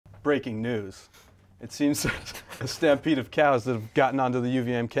breaking news. It seems a stampede of cows that have gotten onto the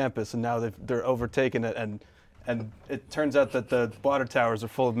UVM campus, and now they're overtaken it, and it turns out that the water towers are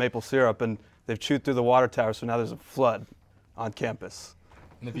full of maple syrup, and they've chewed through the water towers, so now there's a flood on campus.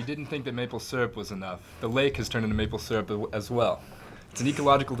 And if you didn't think that maple syrup was enough, the lake has turned into maple syrup as well. It's an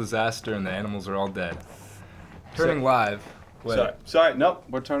ecological disaster, and the animals are all dead. Turning live. Wait. Sorry, nope,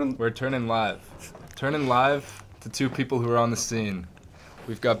 we're turning live. Turning live to two people who are on the scene.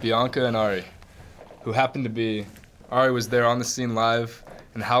 We've got Bianca and Ari, who happen to be, Ari was there on the scene live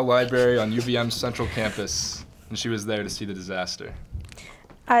in Howe Library on UVM's central campus, and she was there to see the disaster.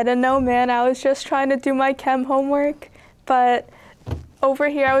 I don't know, man. I was just trying to do my chem homework, but over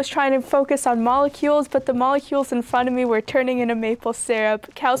here I was trying to focus on molecules, but the molecules in front of me were turning into maple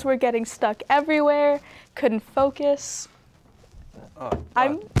syrup. Cows were getting stuck everywhere, couldn't focus.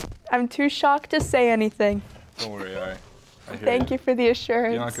 I'm too shocked to say anything. Don't worry, Ari. Thank you for the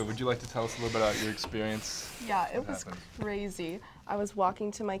assurance. Bianca, would you like to tell us a little bit about your experience? Yeah, it was crazy. I was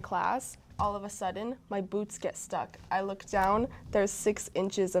walking to my class. All of a sudden, my boots get stuck. I look down. There's 6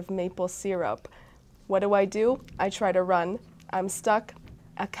 inches of maple syrup. What do? I try to run. I'm stuck.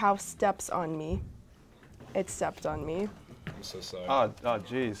 A cow steps on me. It stepped on me. I'm so sorry. Oh,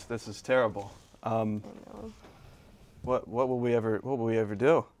 geez, this is terrible. I know. What will we ever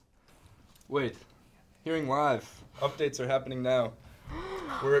do? Wait, hearing live. Updates are happening now.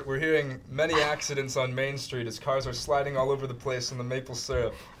 We're hearing many accidents on Main Street as cars are sliding all over the place in the maple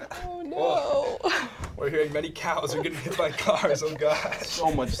syrup. Oh no! Oh. We're hearing many cows are getting hit by cars. Oh gosh!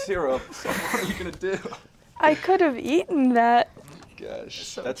 So much syrup. So what are you gonna do? I could have eaten that. Gosh,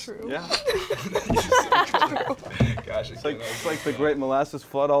 So That's true. Yeah. Gosh, It's like the Great Molasses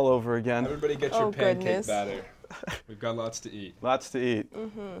Flood all over again. Everybody get your Oh, pancake goodness. batter. We've got lots to eat. Lots to eat.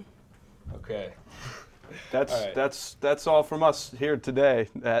 Okay. That's All right. that's all from us here today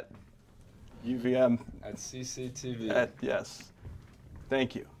at UVM. At CCTV. Yes.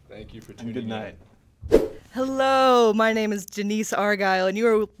 Thank you. Thank you for And tuning good in. night. Hello, my name is Denise Argyle, and you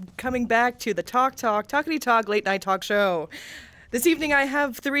are coming back to the Talkity Talk Late Night Talk Show. This evening I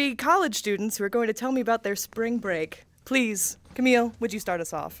have 3 college students who are going to tell me about their spring break. Please, Camille, would you start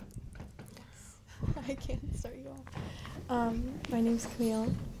us off? I can't start you off. My name's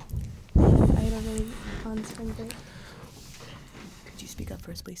Camille. I had a really fun spring break. Could you speak up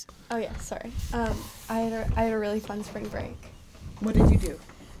first, please? Oh yeah, sorry. I had a really fun spring break. What did you do?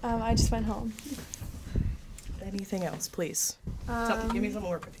 I just went home. Anything else, please? Give me some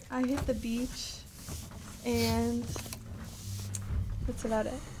more with you. I hit the beach, and that's about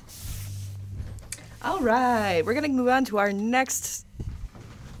it. All right, we're going to move on to our next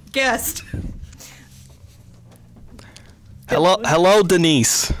guest. Hello,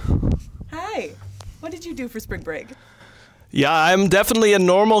 Denise. Hi. What did you do for spring break? Yeah, I'm definitely a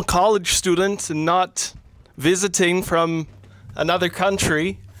normal college student and not visiting from another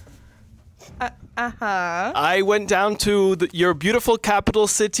country. I went down to your beautiful capital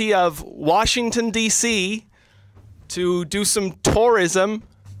city of Washington, D.C. to do some tourism.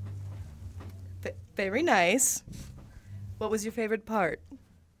 Very nice. What was your favorite part?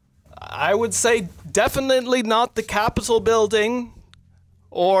 I would say definitely not the Capitol building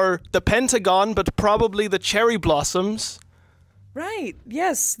or the Pentagon, but probably the cherry blossoms. Right.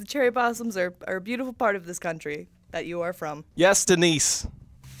 Yes, the cherry blossoms are a beautiful part of this country that you are from. Yes, Denise.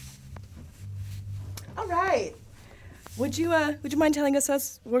 All right. Would you mind telling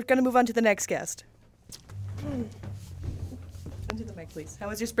us? We're going to move on to the next guest. Into the mic, please. How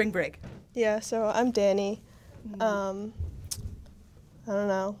was your spring break? Yeah, so I'm Danny. I don't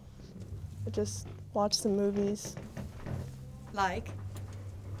know. I just watched some movies. Like?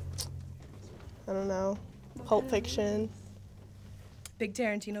 I don't know. Pulp Fiction. Big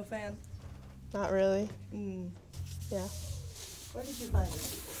Tarantino fan? Not really. Yeah. Where did you find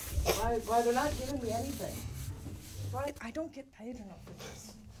it? Why they're not giving me anything? Why I don't get paid enough for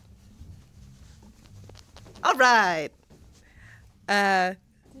this. All right.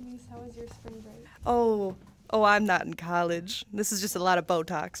 Denise, how was your spring break? Oh, I'm not in college. This is just a lot of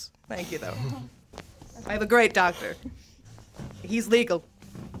Botox. Thank you, though. I have a great doctor. He's legal.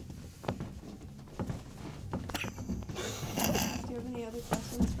 Do you have any other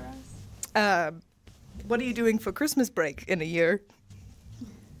questions for us? What are you doing for Christmas break in a year?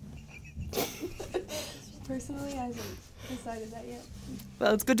 Personally, I haven't decided that yet.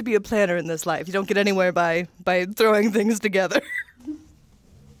 Well, it's good to be a planner in this life. You don't get anywhere by throwing things together.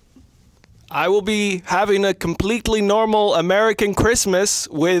 I will be having a completely normal American Christmas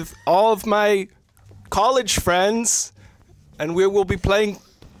with all of my college friends, and we will be playing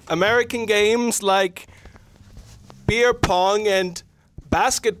American games like beer pong and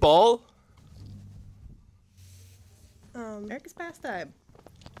basketball. Erica's pastime.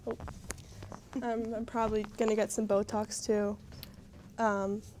 I'm probably gonna get some Botox too.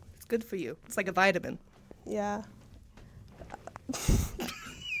 It's good for you. It's like a vitamin. Yeah.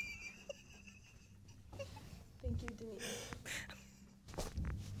 Thank you, Denise.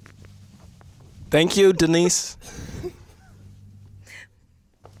 Thank you, Denise.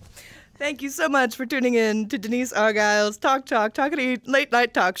 Thank you so much for tuning in to Denise Argyle's Talkity Late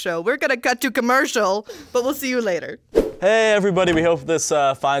Night Talk Show. We're going to cut to commercial, but we'll see you later. Hey everybody, we hope this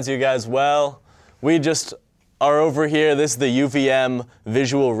finds you guys well. We just are over here. This is the UVM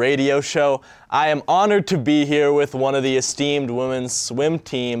Visual Radio Show. I am honored to be here with one of the esteemed women's swim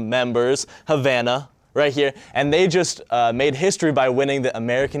team members, Havana, right here. And they just made history by winning the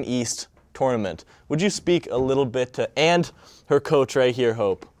American East tournament. Would you speak a little bit to, and her coach right here,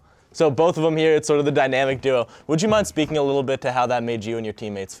 Hope. So both of them here, it's sort of the dynamic duo. Would you mind speaking a little bit to how that made you and your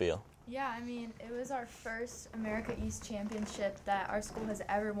teammates feel? Yeah, I mean, it was our first America East championship that our school has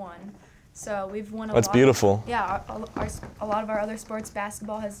ever won. So we've won a lot. That's beautiful. Yeah, a lot of our other sports,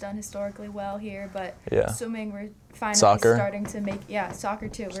 basketball has done historically well here, but swimming, we're finally starting to make, soccer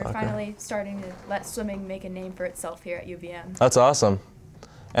too. We're finally starting to let swimming make a name for itself here at UVM. That's awesome.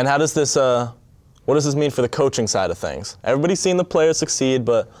 And how does this, what does this mean for the coaching side of things? Everybody's seen the players succeed,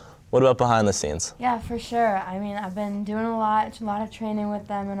 but what about behind the scenes? Yeah, for sure. I mean, I've been doing a lot of training with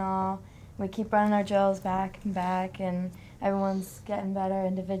them and all. We keep running our drills back and back, and everyone's getting better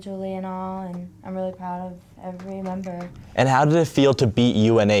individually and all, and I'm really proud of every member. And how did it feel to beat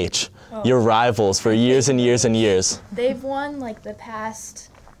UNH, your rivals for years and years and years? They've won like the past,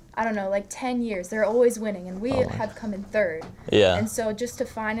 I don't know, like 10 years. They're always winning, and we have come in third. Yeah. And so just to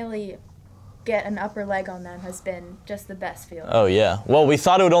finally get an upper leg on them has been just the best feeling. Oh yeah. Well, we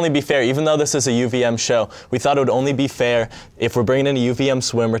thought it would only be fair, even though this is a UVM show, we thought it would only be fair if we're bringing in a UVM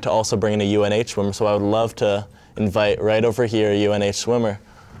swimmer to also bring in a UNH swimmer, so I would love to invite right over here a UNH swimmer.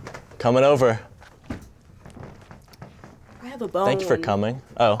 Coming over. I have a bone. Thank you for coming.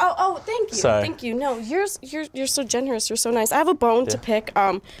 Oh. Oh, thank you. Sorry. Thank you. No, you're so generous. You're so nice. I have a bone to pick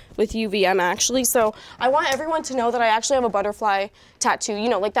with UVM actually. So I want everyone to know that I actually have a butterfly tattoo. You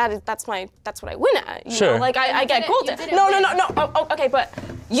know, like that's what I win at. You know? Like I get gold. No. Oh, okay, but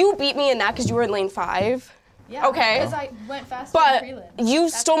you beat me in that because you were in lane 5. Yeah, okay. Because I went faster in But prelim. you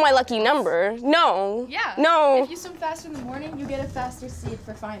stole my lucky number. No. Yeah. No. If you swim faster in the morning, you get a faster seed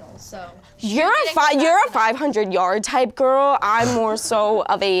for finals. So You're a 500-yard type girl. I'm more so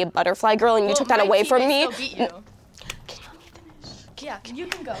of a butterfly girl, and you took that away from me. Beat you. Yeah, you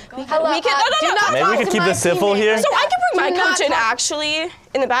can go. Go ahead. Hello, Maybe we could keep this civil here. So I can bring my coach in actually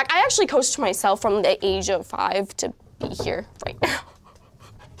in the back. I actually coached myself from the age of 5 to be here right now.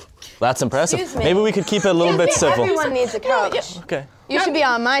 That's impressive. Maybe we could keep it a little bit civil. Everyone needs a coach. Okay. You should be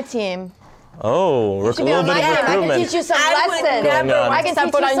on my team. Oh, a little bit of I can recruitment. teach you some lessons. I can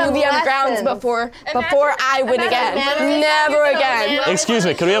step foot on UVM grounds before I win again. Never again. Excuse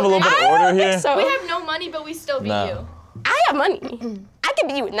me, could we have a little bit of order here? So. We have no money, but we still beat you. I have money. I can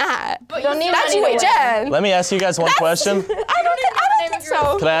beat you in that. But you don't need that's money. UHN. Let me ask you guys one question. I don't think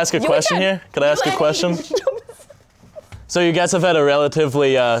so. Could I ask a question here? Could I ask a question? So you guys have had a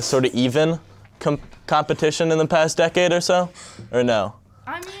relatively sort of even competition in the past decade or so? Or no?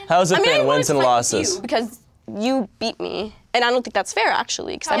 I mean, how's it been, wins and losses? Because you beat me, and I don't think that's fair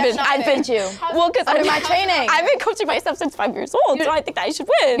actually. Because I've been under my training. I've been coaching myself since 5 years old, so I think that I should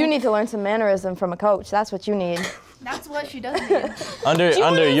win. You need to learn some mannerism from a coach. That's what you need. That's what she does need.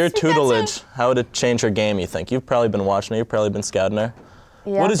 Under your tutelage, how would it change her game, you think? You've probably been watching her, you've probably been scouting her.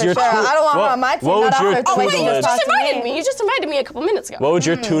 Yeah, what is your I don't want her on my team. What would your tutelage? You just invited me a couple minutes ago. What would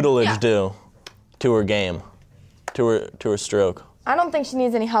your tutelage do to her game, to her stroke? I don't think she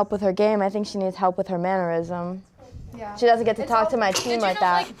needs any help with her game. I think she needs help with her mannerism. Yeah. She doesn't get to talk to my team like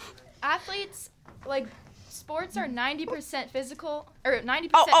that. Like, athletes, like, sports are 90% physical, or 90% mental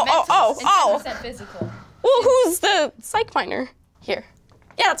and 10% physical. Well, who's the psych minor here?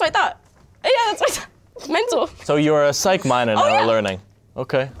 Yeah, that's what I thought. Yeah, that's what I thought. Mental. So you're a psych minor now, we're learning.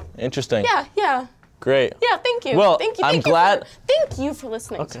 Okay, interesting. Yeah. Great. Yeah, thank you. Well, thank you. I'm glad. Thank you for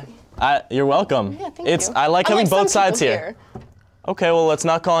listening to me. You're welcome. Yeah, thank you. I like having both sides some here. Okay, well, let's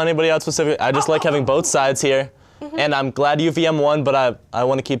not call anybody out specifically. I just like having both sides here. And I'm glad UVM won, but I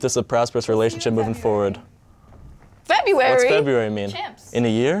want to keep this a prosperous relationship moving forward. February. What's February mean? Champs. In a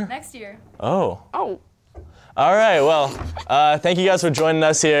year? Next year. Oh. Oh. All right, well, thank you guys for joining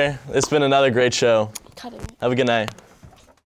us here. It's been another great show. Have a good night.